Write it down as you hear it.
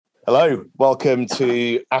Hello, welcome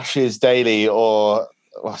to Ashes Daily, or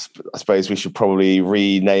I suppose we should probably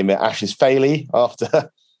rename it Ashes Faily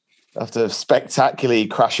after spectacularly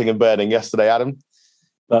crashing and burning yesterday, Adam.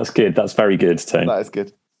 That's good. That's very good, Tone. That is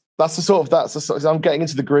good. That's the sort of I'm getting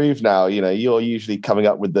into the groove now. You know, you're usually coming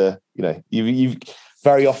up with you've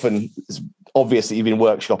very often, it's obvious that you've been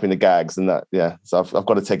workshopping the gags and that, yeah. So I've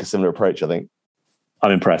got to take a similar approach, I think.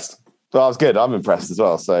 I'm impressed. Well, I was good. I'm impressed as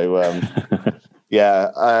well. So,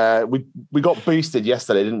 yeah, we got boosted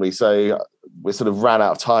yesterday, didn't we? So we sort of ran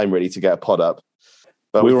out of time really to get a pod up.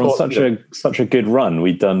 But we were on such a good run.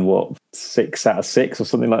 We'd done 6 out of 6 or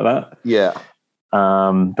something like that. Yeah.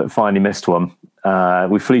 But finally missed one.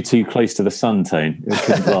 We flew too close to the sun, Tone. It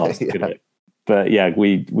couldn't last, could it? But yeah,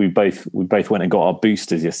 we both went and got our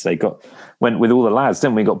boosters yesterday. Went with all the lads,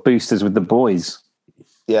 didn't we? Got boosters with the boys.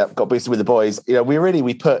 Yeah, got boosted with the boys. You know,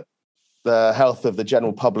 we put the health of the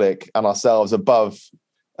general public and ourselves above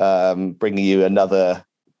bringing you another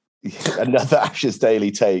Ashes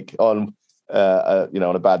Daily take on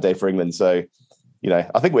on a bad day for England. So,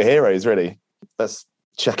 I think we're heroes, really. Let's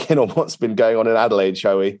check in on what's been going on in Adelaide,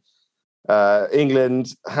 shall we?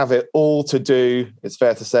 England have it all to do, it's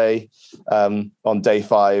fair to say, on day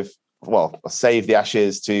 5. Well, save the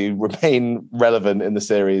Ashes to remain relevant in the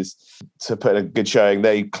series, to put in a good showing.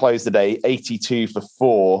 They closed the day 82 for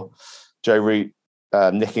 4. Joe Root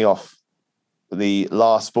nicking off the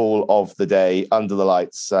last ball of the day under the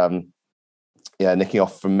lights. Nicking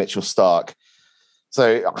off from Mitchell Starc.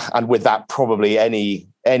 So, and with that, probably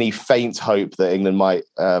any faint hope that England might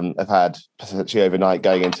have had potentially overnight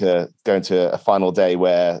going into a final day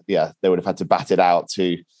where, they would have had to bat it out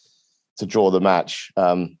to draw the match.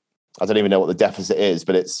 I don't even know what the deficit is,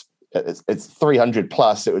 but it's 300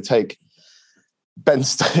 plus. It would take Ben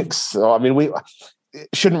Stokes. So, I mean, we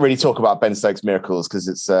shouldn't really talk about Ben Stokes' miracles because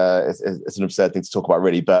it's an absurd thing to talk about,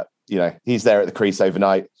 really. But he's there at the crease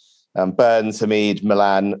overnight. Burns, Hamid,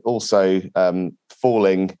 Milan also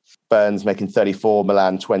falling. Burns making 34,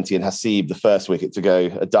 Milan 20, and Hasib the first wicket to go,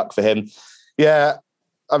 a duck for him. Yeah,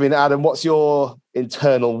 I mean, Adam, what's your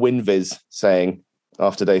internal win-viz saying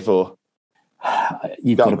after day 4?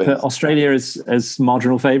 You've got to put Australia as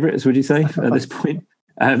marginal favourites, would you say, at this point?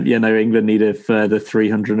 England need a further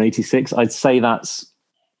 386. I'd say that's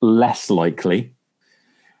less likely.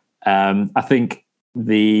 I think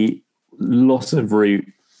the loss of Root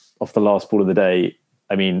off the last ball of the day,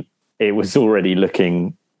 I mean, it was already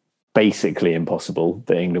looking basically impossible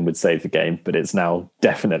that England would save the game, but it's now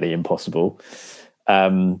definitely impossible. I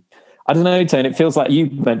don't know, Tone. It feels like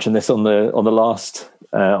you mentioned this on the last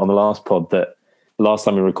pod, that last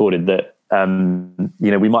time we recorded, that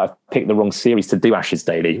we might have picked the wrong series to do Ashes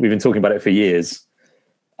Daily. We've been talking about it for years,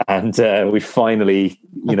 and we finally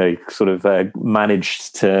sort of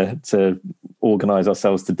managed to organise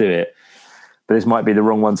ourselves to do it. But this might be the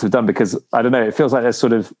wrong one to have done, because I don't know, it feels like there's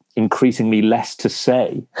sort of increasingly less to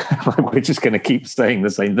say. We're just going to keep saying the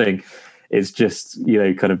same thing. It's just,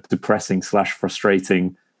 kind of depressing /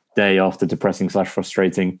 frustrating day after depressing /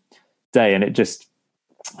 frustrating day. And it just,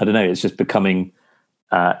 I don't know, it's just becoming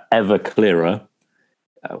ever clearer,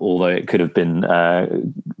 although it could have been,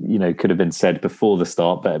 said before the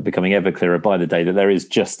start, but becoming ever clearer by the day, that there is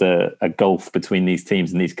just a gulf between these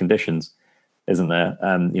teams and these conditions, isn't there?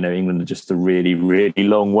 England are just a really, really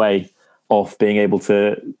long way off being able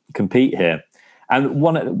to compete here. And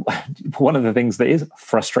one of the things that is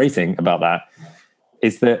frustrating about that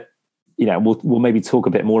is that, we'll maybe talk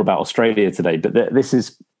a bit more about Australia today, but this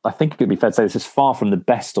is, I think it'd be fair to say, this is far from the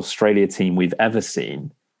best Australia team we've ever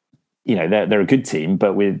seen. They're a good team,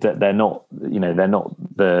 but they're not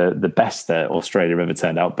the best that Australia have ever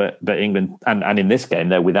turned out. But England, and in this game,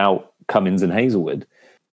 they're without Cummins and Hazelwood.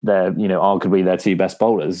 They're, arguably their 2 best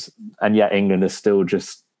bowlers, and yet England are still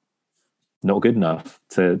just not good enough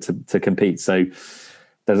to compete. So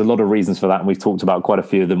there's a lot of reasons for that, and we've talked about quite a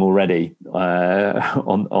few of them already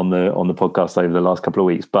on the podcast over the last couple of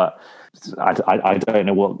weeks. But I don't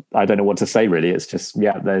know what to say, really. It's just,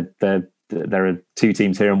 there are 2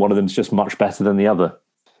 teams here, and one of them's just much better than the other.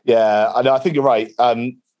 Yeah, I know. I think you're right.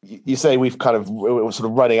 You say we're sort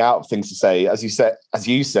of running out of things to say, as you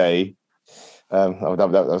say.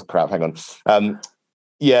 That was crap. Hang on.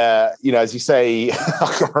 As you say,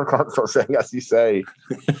 I can't stop saying as you say.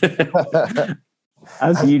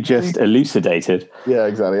 As you just elucidated. Yeah,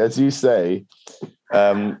 exactly. As you say,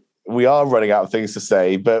 we are running out of things to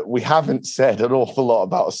say, but we haven't said an awful lot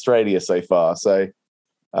about Australia so far. So,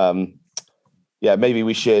 maybe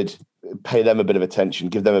we should pay them a bit of attention,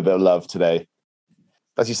 give them a bit of love today.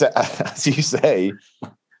 As you say,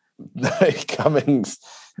 no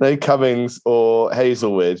Cummins or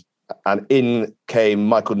Hazelwood, and in came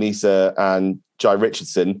Michael Neser and Jai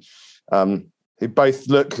Richardson, who both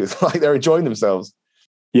look like they're enjoying themselves.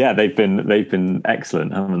 Yeah, they've been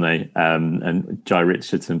excellent, haven't they? And Jai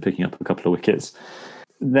Richardson picking up a couple of wickets.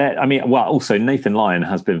 Also Nathan Lyon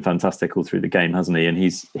has been fantastic all through the game, hasn't he? And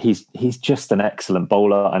he's just an excellent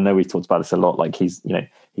bowler. I know we've talked about this a lot. Like he's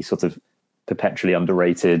sort of perpetually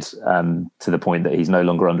underrated, to the point that he's no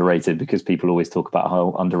longer underrated because people always talk about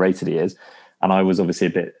how underrated he is. And I was obviously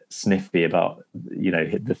a bit sniffy about,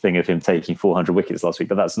 the thing of him taking 400 wickets last week,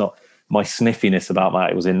 but that's not my sniffiness about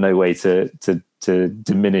that. It was in no way to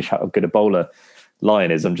diminish how good a bowler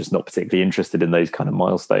Lyon is. I'm just not particularly interested in those kind of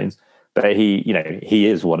milestones. But he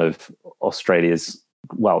is one of Australia's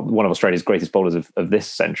greatest bowlers of this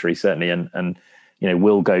century, certainly, and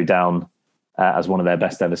will go down as one of their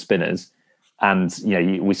best ever spinners. And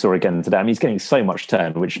we saw again today. I mean, he's getting so much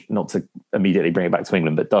turn, which, not to immediately bring it back to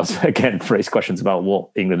England, but does again raise questions about what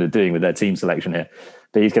England are doing with their team selection here.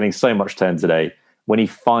 But he's getting so much turn today. When he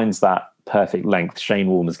finds that perfect length, Shane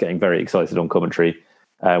Warne is getting very excited on commentary.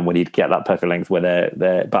 When he'd get that perfect length where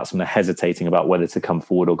their batsmen are hesitating about whether to come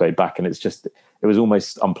forward or go back. And it was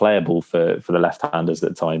almost unplayable for the left-handers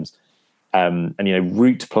at times.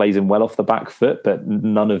 Root plays him well off the back foot, but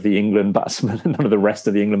none of the rest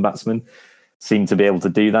of the England batsmen seem to be able to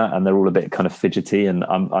do that. And they're all a bit kind of fidgety. And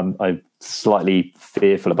I'm slightly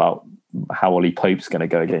fearful about how Ollie Pope's going to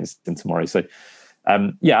go against him tomorrow. So,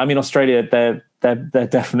 Australia, they're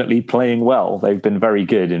definitely playing well. They've been very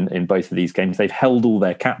good in both of these games. They've held all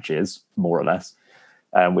their catches, more or less,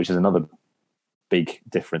 which is another big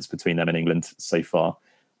difference between them and England so far.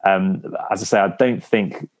 As I say, I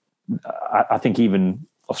think even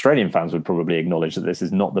Australian fans would probably acknowledge that this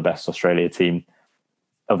is not the best Australia team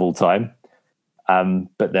of all time.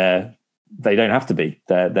 But they don't have to be.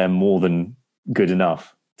 They're more than good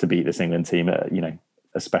enough to beat this England team,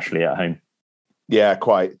 especially at home. Yeah,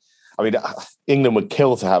 quite. I mean, England would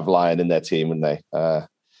kill to have Lyon in their team, wouldn't they?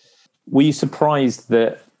 Were you surprised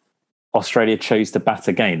that Australia chose to bat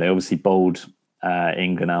again? They obviously bowled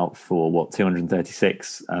England out for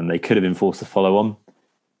 236, and they could have been forced to follow on,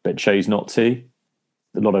 but chose not to.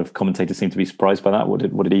 A lot of commentators seem to be surprised by that. What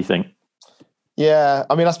did he think? Yeah,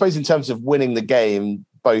 I mean, I suppose in terms of winning the game,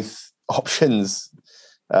 both options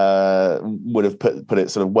would have put it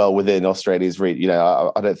sort of well within Australia's reach.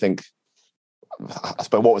 I don't think. I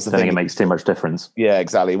suppose what was the thing? I think it makes too much difference. Yeah,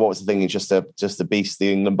 exactly. What was the thing? Just to beast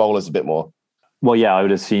the England bowlers a bit more. Well, yeah, I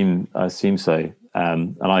assume so,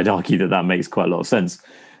 and I'd argue that makes quite a lot of sense.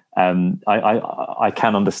 I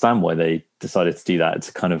can understand why they decided to do that.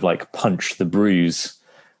 To kind of like punch the bruise,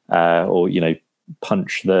 or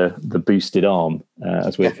punch the boosted arm,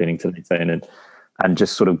 as we're feeling today, and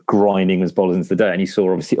just sort of grinding as bowlers into the dirt. And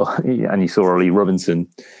you saw Ollie Robinson,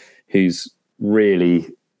 who's really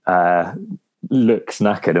looks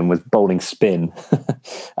knackered and was bowling spin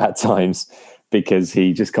at times because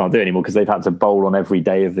he just can't do it anymore because they've had to bowl on every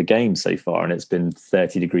day of the game so far, and it's been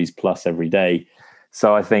 30 degrees plus every day.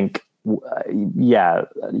 So I think, a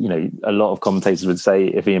lot of commentators would say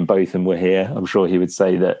if Ian Botham were here, I'm sure he would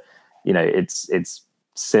say that, it's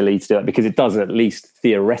silly to do it because it does at least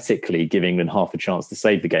theoretically give England half a chance to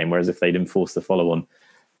save the game. Whereas if they'd enforced the follow on,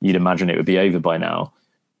 you'd imagine it would be over by now.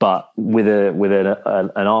 But with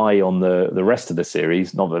an eye on the rest of the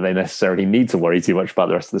series, not that they necessarily need to worry too much about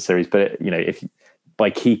the rest of the series, but if by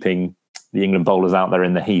keeping the England bowlers out there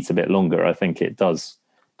in the heat a bit longer, I think it does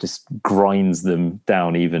just grinds them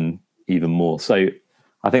down even more. So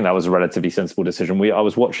I think that was a relatively sensible decision. I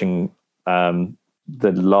was watching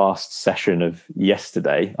the last session of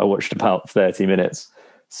yesterday. I watched about 30 minutes,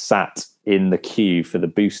 sat in the queue for the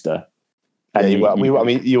booster. And you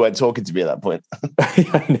weren't talking to me at that point.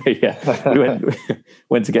 We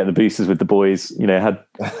went to get the boosters with the boys. Had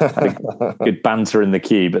a good banter in the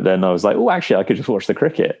queue, but then I was like, "Oh, actually, I could just watch the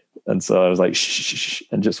cricket." And so I was like, "Shh,"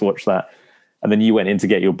 and just watch that. And then you went in to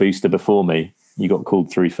get your booster before me. You got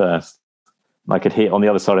called through first. And I could hear on the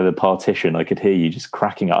other side of the partition. I could hear you just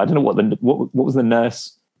cracking up. I don't know what was the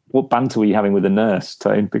nurse. What banter were you having with the nurse,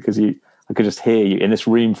 Tone? Because I could just hear you in this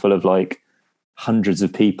room full of like hundreds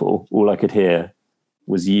of people. All I could hear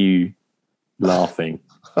was you laughing.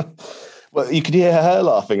 Well, you could hear her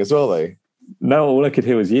laughing as well, though. No, all I could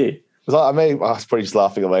hear was you. I was probably just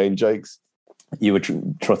laughing at my own jokes. You were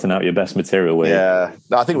trotting out your best material. Yeah,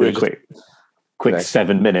 no, I think we were quick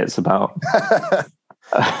 7 minutes about.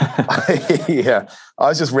 Yeah, I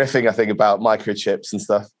was just riffing, I think, about microchips and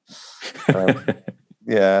stuff.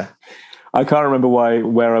 Yeah. I can't remember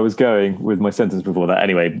where I was going with my sentence before that.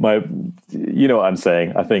 Anyway, you know what I'm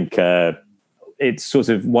saying. I think it's sort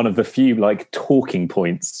of one of the few like talking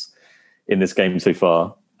points in this game so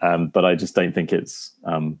far. But I just don't think it's.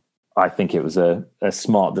 I think it was a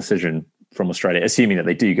smart decision from Australia, assuming that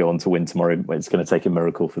they do go on to win tomorrow. It's going to take a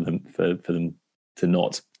miracle for them to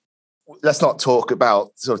not. Let's not talk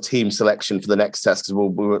about sort of team selection for the next test, because we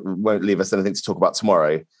won't leave us anything to talk about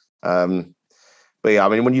tomorrow. But yeah, I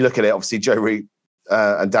mean, when you look at it, obviously Joe Root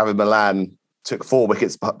and David Milan took 4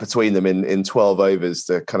 wickets between them in 12 overs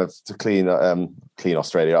to kind of to clean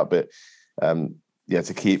Australia up, but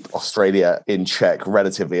to keep Australia in check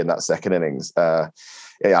relatively in that second innings.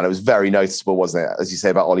 And it was very noticeable, wasn't it? As you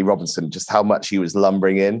say about Ollie Robinson, just how much he was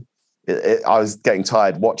lumbering in. I was getting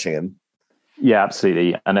tired watching him. Yeah,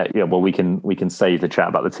 absolutely. And well, we can save the chat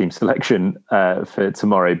about the team selection for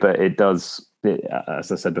tomorrow, but it does,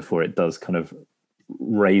 as I said before, it does kind of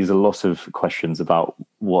raise a lot of questions about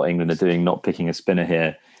what England are doing, not picking a spinner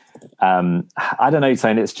here. I don't know,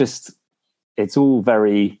 Tone. It's all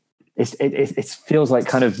very. It feels like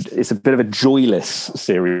kind of it's a bit of a joyless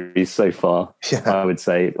series so far. Yeah. I would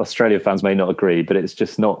say Australia fans may not agree, but it's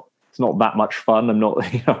just not. It's not that much fun. I'm not.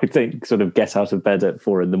 I think sort of get out of bed at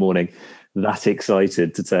 4 a.m. that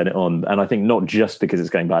excited to turn it on, and I think not just because it's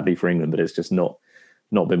going badly for England, but it's just not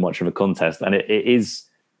been much of a contest, and it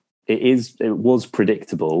was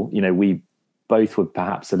predictable. We both were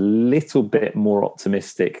perhaps a little bit more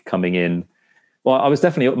optimistic coming in. Well, I was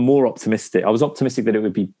definitely more optimistic. I was optimistic that it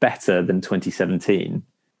would be better than 2017,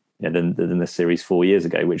 than the series 4 years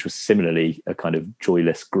ago, which was similarly a kind of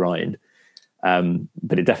joyless grind.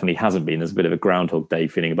 But it definitely hasn't been. There's a bit of a Groundhog Day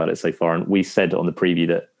feeling about it so far. And we said on the preview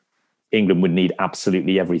that England would need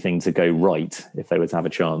absolutely everything to go right if they were to have a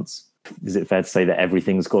chance. Is it fair to say that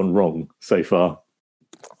everything's gone wrong so far?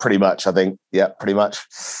 Pretty much, I think. Yeah, pretty much.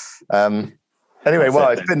 Anyway,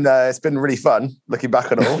 it's been really fun looking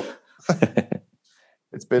back on it all.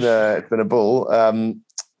 It's been a ball.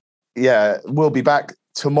 We'll be back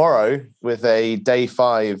tomorrow with a day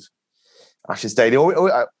 5 Ashes Daily.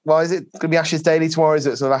 Well, is it going to be Ashes Daily tomorrow? Is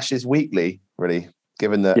it sort of Ashes Weekly? Really,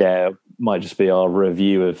 given that. Yeah, it might just be our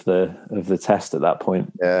review of the test at that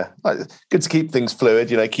point. Yeah, good to keep things fluid.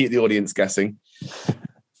 Keep the audience guessing.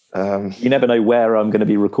 You never know where I'm going to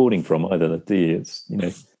be recording from either, do you?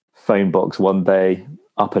 It's phone box one day,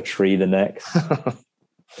 up a tree the next.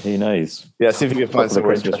 Who knows? Yeah, see if you can find some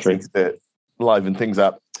Christmas tree to liven things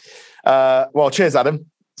up. Well, cheers, Adam.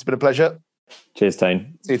 It's been a pleasure. Cheers,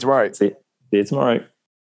 Tane. See you tomorrow. See you tomorrow.